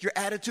change it. Your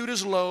attitude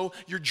is low.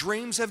 Your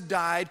dreams have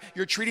died.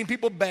 You're treating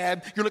people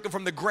bad. You're looking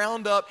from the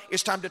ground up.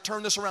 It's time to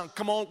turn this around.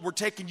 Come on, we're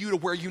taking you to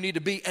where you need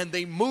to be. And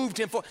they moved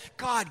him forward.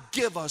 God,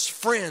 give us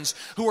friends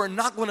who are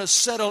not going to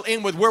settle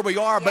in with where we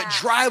are, but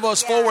drive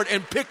us forward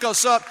and pick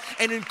us up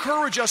and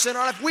encourage us in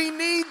our life. We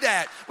need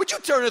that. Would you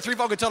turn to 3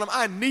 folk and tell them,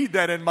 I need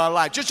that in my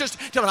life? Just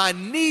tell them, I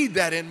need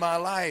that in my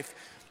life.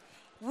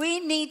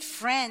 We need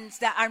friends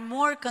that are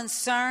more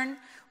concerned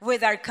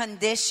with our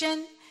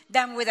condition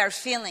than with our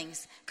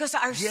feelings. Because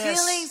our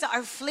feelings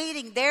are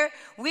fleeting.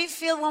 We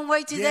feel one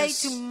way today,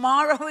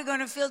 tomorrow we're going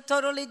to feel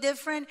totally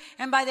different,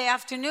 and by the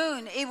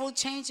afternoon it will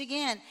change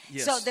again.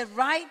 Yes. So the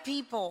right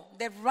people,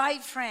 the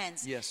right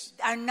friends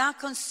are not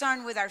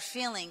concerned with our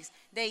feelings.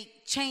 They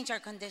change our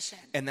condition.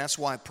 And that's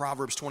why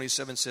Proverbs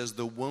 27 says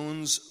the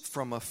wounds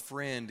from a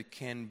friend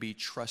can be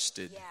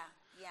trusted. Yeah.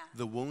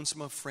 The wounds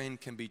from a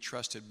friend can be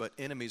trusted, but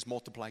enemies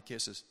multiply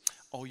kisses.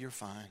 Oh, you're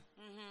fine.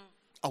 Mm-hmm.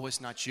 Oh,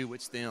 it's not you,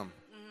 it's them.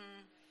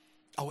 Mm-hmm.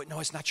 Oh, no,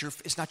 it's not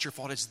your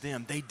fault, it's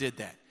them. They did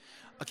that.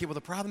 Okay, well,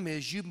 the problem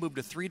is you've moved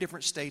to 3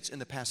 different states in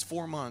the past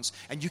 4 months,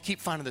 and you keep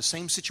finding the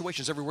same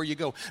situations everywhere you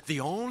go.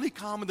 The only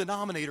common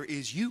denominator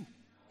is you.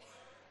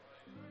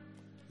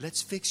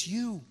 Let's fix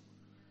you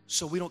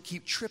so we don't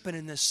keep tripping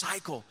in this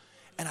cycle.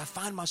 And I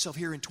find myself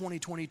here in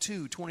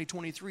 2022,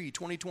 2023,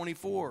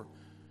 2024.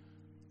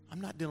 I'm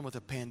not dealing with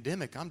a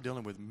pandemic. I'm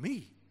dealing with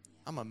me.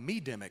 I'm a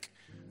me-demic.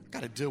 I've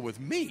got to deal with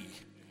me.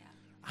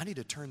 I need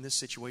to turn this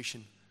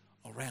situation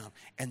around.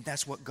 And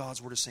that's what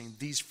God's word is saying.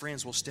 These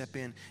friends will step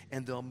in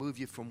and they'll move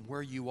you from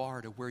where you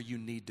are to where you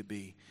need to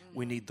be.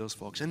 We need those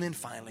folks. And then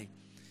finally,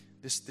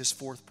 this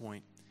 4th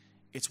point,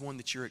 it's one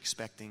that you're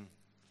expecting,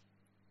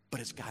 but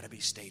it's got to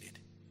be stated.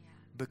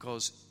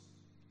 Because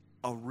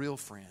a real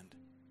friend,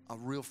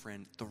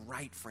 the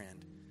right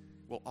friend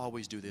will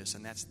always do this,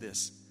 and that's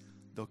this.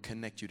 They'll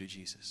connect you to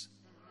Jesus.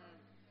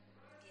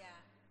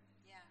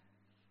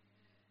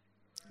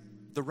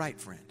 The right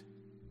friend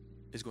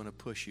is going to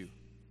push you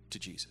to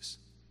Jesus.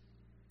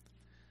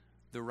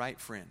 The right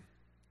friend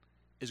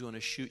is going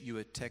to shoot you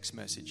a text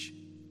message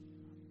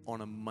on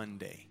a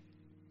Monday,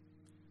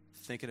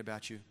 thinking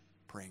about you,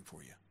 praying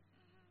for you.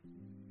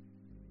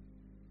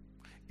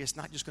 It's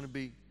not just going to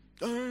be,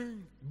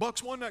 dang,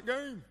 Bucks won that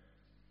game.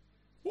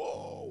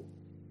 Whoa.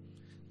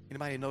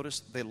 Anybody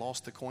notice they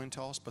lost the coin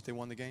toss, but they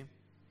won the game?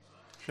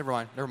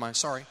 Never mind.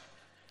 Sorry.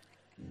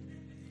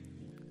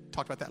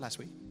 Talked about that last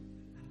week.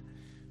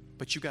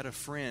 But you got a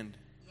friend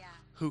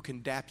who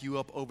can dap you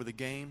up over the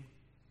game.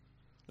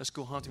 Let's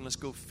go hunting. Let's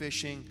go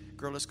fishing.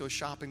 Girl, let's go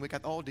shopping. We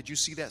got, oh, did you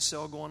see that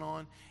sale going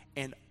on?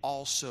 And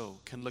also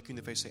can look you in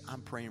the face and say,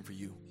 I'm praying for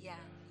you. Yeah.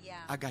 Yeah.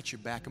 I got your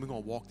back, and we're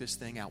going to walk this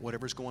thing out.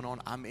 Whatever's going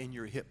on, I'm in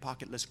your hip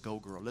pocket. Let's go,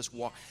 girl. Let's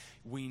walk.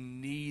 We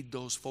need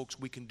those folks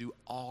we can do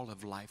all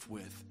of life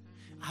with.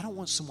 I don't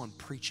want someone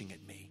preaching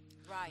at me.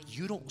 Right.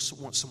 You don't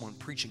want someone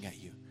preaching at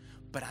you.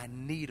 But I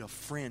need a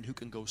friend who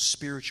can go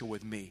spiritual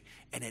with me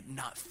and it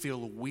not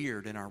feel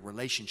weird in our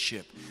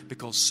relationship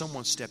because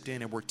someone stepped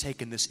in and we're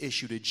taking this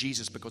issue to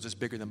Jesus because it's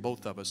bigger than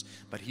both of us.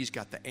 But he's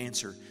got the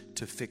answer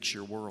to fix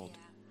your world. Yeah.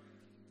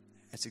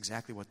 That's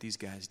exactly what these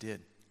guys did.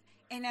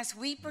 And as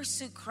we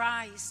pursue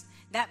Christ,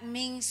 that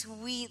means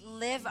we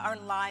live our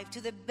life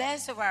to the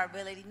best of our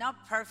ability,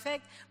 not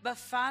perfect, but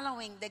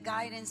following the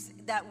guidance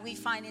that we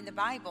find in the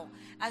Bible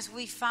as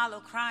we follow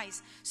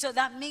Christ. So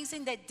that means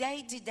in the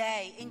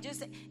day-to-day, in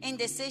just in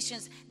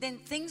decisions, then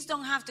things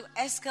don't have to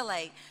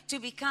escalate to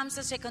become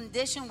such a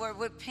condition where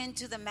we're pinned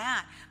to the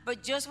mat.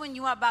 But just when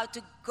you're about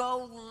to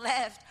go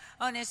left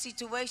on a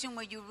situation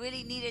where you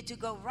really needed to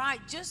go right,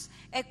 just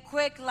a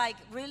quick like,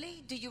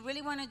 really? Do you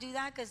really want to do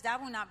that? Because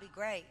that will not be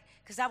great.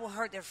 Because that will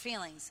hurt their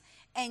feelings.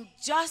 And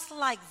just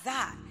like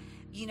that,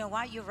 you know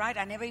what? You're right.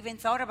 I never even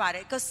thought about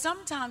it. Because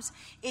sometimes,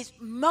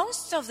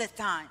 most of the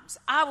times,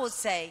 I would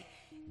say,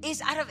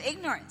 it's out of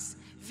ignorance.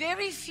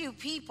 Very few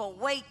people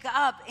wake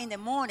up in the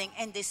morning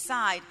and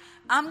decide,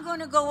 I'm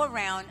going to go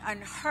around and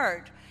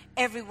hurt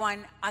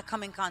everyone I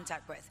come in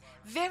contact with.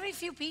 Very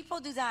few people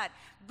do that.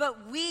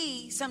 But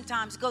we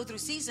sometimes go through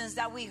seasons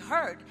that we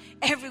hurt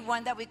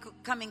everyone that we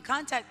come in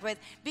contact with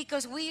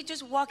because we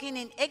just walking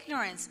in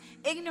ignorance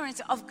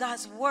of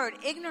God's word,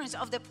 ignorance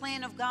of the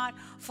plan of God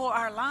for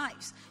our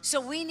lives.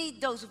 So we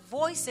need those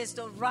voices,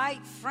 the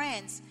right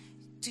friends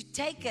to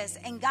take us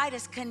and guide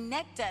us,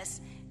 connect us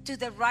to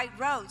the right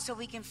road so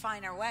we can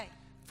find our way.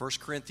 1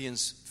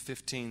 Corinthians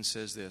 15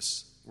 says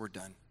this. We're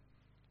done.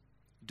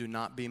 Do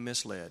not be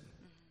misled.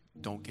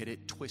 Don't get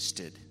it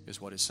twisted, is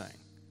what it's saying.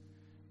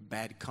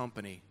 Bad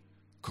company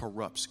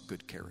corrupts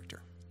good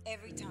character.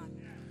 Every time.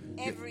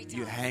 Every time.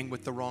 You hang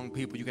with the wrong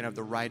people. You can have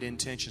the right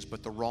intentions,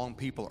 but the wrong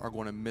people are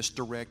going to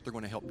misdirect. They're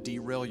going to help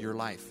derail your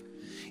life.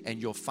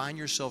 And you'll find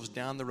yourselves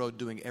down the road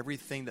doing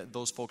everything that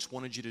those folks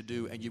wanted you to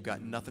do, and you've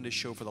got nothing to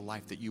show for the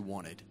life that you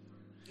wanted.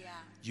 Yeah.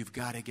 You've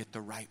got to get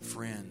the right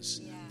friends.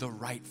 Yeah. The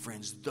right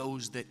friends.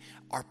 Those that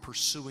are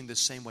pursuing the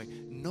same way.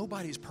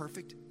 Nobody's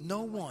perfect.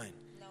 No one.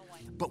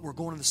 But we're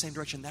going in the same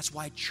direction. That's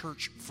why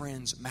church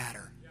friends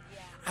matter.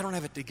 I don't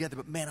have it together,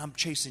 but man, I'm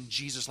chasing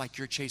Jesus like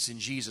you're chasing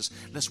Jesus.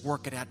 Let's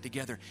work it out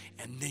together.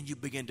 And then you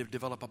begin to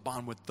develop a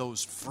bond with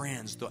those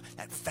friends,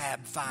 that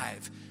Fab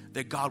Five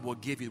that God will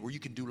give you where you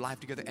can do life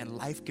together and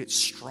life gets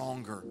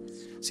stronger.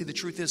 See, the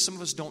truth is some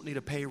of us don't need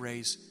a pay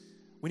raise.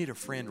 We need a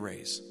friend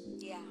raise.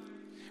 Yeah.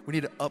 We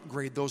need to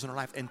upgrade those in our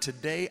life. And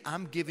today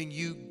I'm giving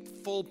you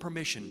full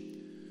permission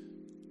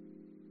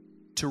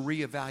to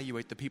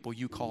reevaluate the people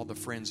you call the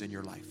friends in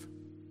your life.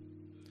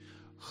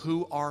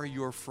 Who are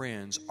your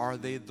friends? Are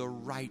they the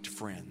right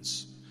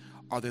friends?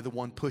 Are they the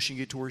one pushing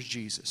you towards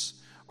Jesus?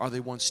 Are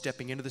they one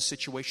stepping into the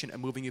situation and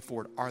moving you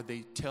forward? Are they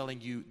telling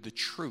you the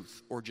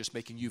truth or just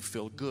making you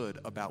feel good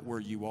about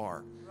where you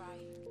are?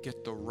 Right.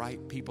 Get the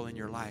right people in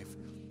your life.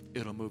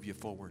 It'll move you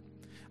forward.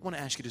 I want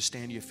to ask you to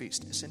stand to your feet.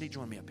 Cindy,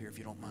 join me up here if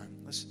you don't mind.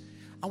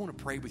 I want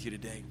to pray with you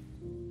today.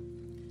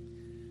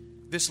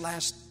 This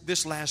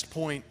last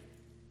point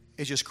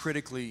is just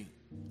critically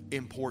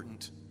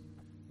important.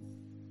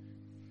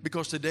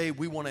 Because today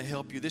we want to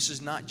help you. This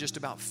is not just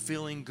about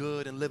feeling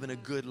good and living a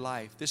good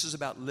life. This is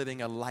about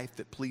living a life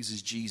that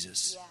pleases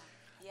Jesus.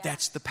 Yeah.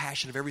 That's the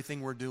passion of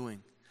everything we're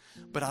doing.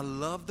 But I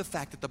love the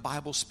fact that the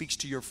Bible speaks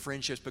to your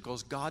friendships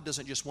because God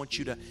doesn't just want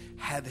you to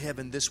have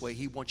heaven this way.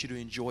 He wants you to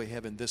enjoy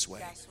heaven this way.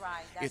 That's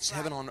right. It's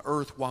heaven on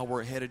earth while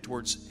we're headed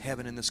towards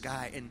heaven in the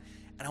sky. And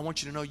I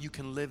want you to know you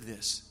can live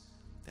this.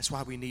 That's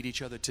why we need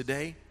each other.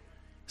 Today,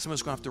 some of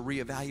us are going to have to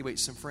reevaluate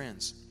some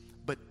friends.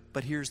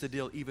 But here's the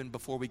deal, even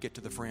before we get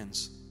to the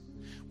friends.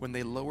 When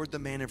they lowered the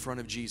man in front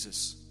of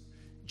Jesus,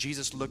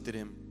 Jesus looked at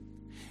him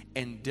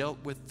and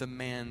dealt with the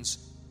man's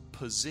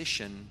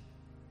position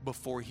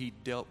before he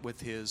dealt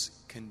with his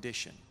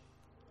condition.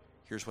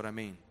 Here's what I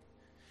mean.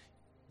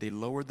 They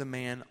lowered the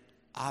man.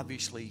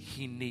 Obviously,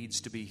 he needs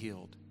to be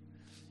healed.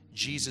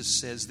 Jesus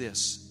says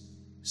this,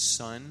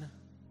 son,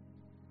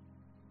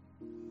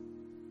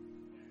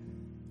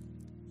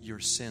 your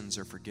sins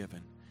are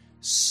forgiven.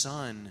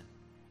 Son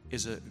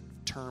is a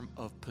term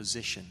of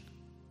position,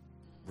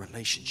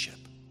 relationship.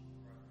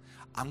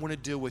 I'm going to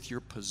deal with your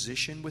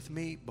position with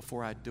me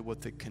before I deal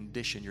with the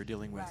condition you're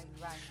dealing with.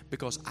 Right.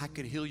 Because I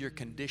could heal your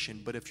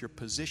condition, but if your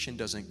position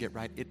doesn't get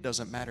right, it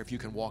doesn't matter if you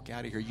can walk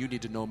out of here. You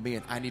need to know me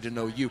and I need to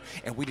know you,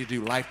 and we need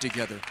to do life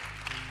together.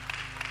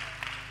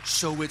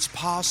 So it's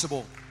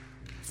possible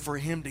for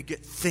him to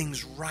get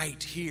things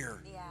right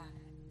here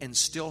and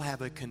still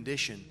have a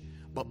condition.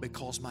 But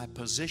because my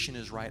position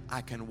is right,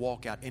 I can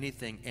walk out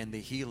anything, and the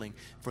healing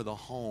for the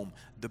home,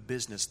 the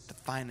business, the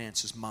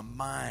finances, my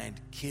mind,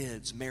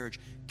 kids, marriage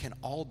can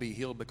all be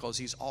healed because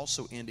he's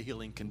also into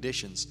healing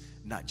conditions,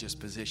 not just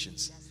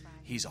positions. That's right.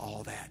 He's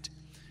all that.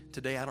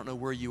 Today, I don't know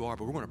where you are,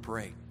 but we're going to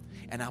pray.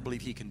 And I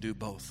believe He can do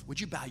both. Would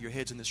you bow your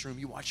heads in this room?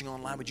 You watching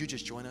online, would you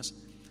just join us?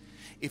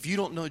 If you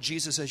don't know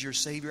Jesus as your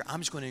Savior,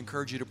 I'm just going to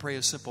encourage you to pray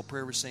a simple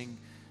prayer. We're saying,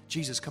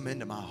 Jesus, come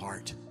into my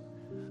heart.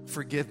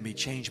 Forgive me,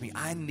 change me.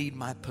 I need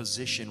my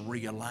position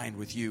realigned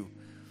with you.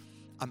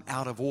 I'm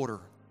out of order.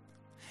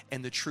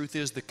 And the truth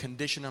is, the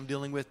condition I'm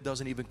dealing with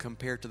doesn't even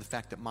compare to the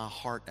fact that my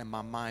heart and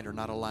my mind are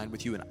not aligned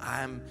with you. And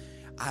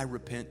I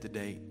repent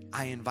today.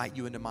 I invite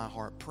you into my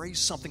heart. Pray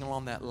something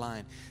along that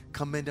line.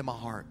 Come into my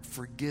heart.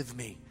 Forgive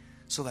me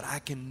so that I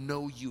can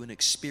know you and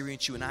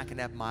experience you, and I can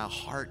have my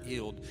heart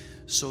healed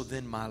so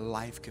then my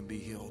life can be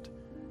healed.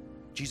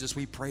 Jesus,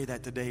 we pray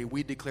that today.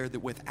 We declare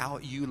that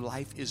without you,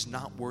 life is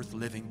not worth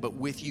living, but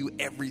with you,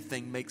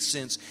 everything makes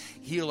sense.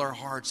 Heal our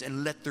hearts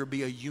and let there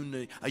be a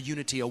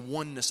unity, a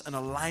oneness, an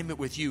alignment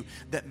with you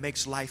that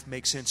makes life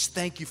make sense.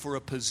 Thank you for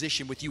a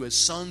position with you as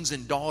sons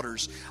and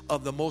daughters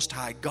of the Most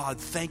High God.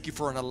 Thank you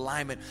for an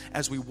alignment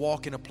as we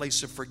walk in a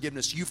place of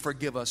forgiveness. You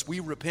forgive us. We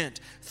repent.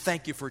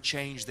 Thank you for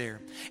change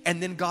there.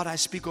 And then, God, I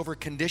speak over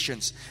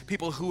conditions.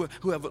 People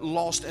who have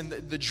lost and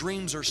the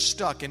dreams are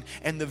stuck and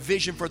the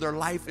vision for their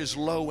life is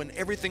low and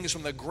everything is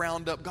from the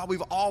ground up. God,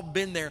 we've all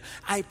been there.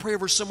 I pray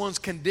over someone's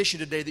condition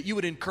today that you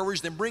would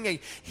encourage them, bring a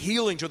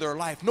healing to their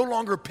life, no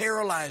longer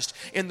paralyzed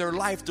in their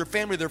life, their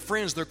family, their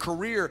friends, their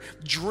career,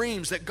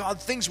 dreams, that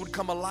God, things would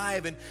come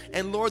alive.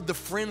 And Lord, the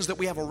friends that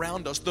we have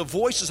around us, the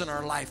voices in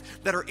our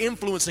life that are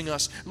influencing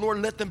us, Lord,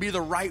 let them be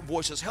the right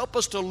voices. Help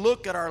us to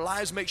look at our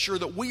lives, make sure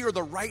that we are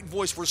the right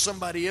voice for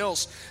somebody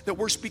else, that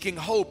we're speaking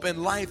hope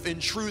and life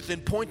and truth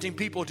and pointing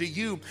people to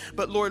you.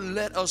 But Lord,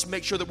 let us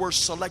make sure that we're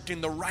selecting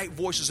the right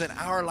voices in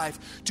our life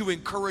to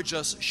encourage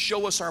us,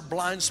 show us our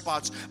blind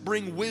spots,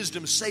 bring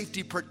wisdom,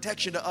 safety,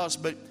 protection to us,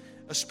 but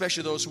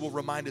especially those who will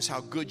remind us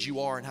how good you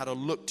are and how to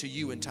look to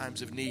you in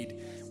times of need.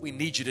 We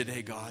need you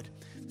today, God.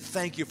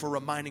 Thank you for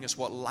reminding us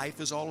what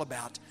life is all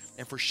about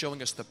and for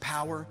showing us the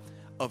power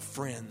of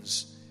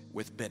friends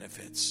with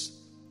benefits.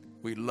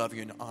 We love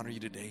you and honor you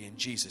today in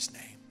Jesus'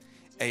 name.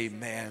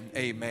 Amen,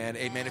 amen,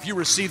 amen. If you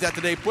receive that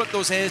today, put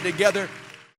those hands together.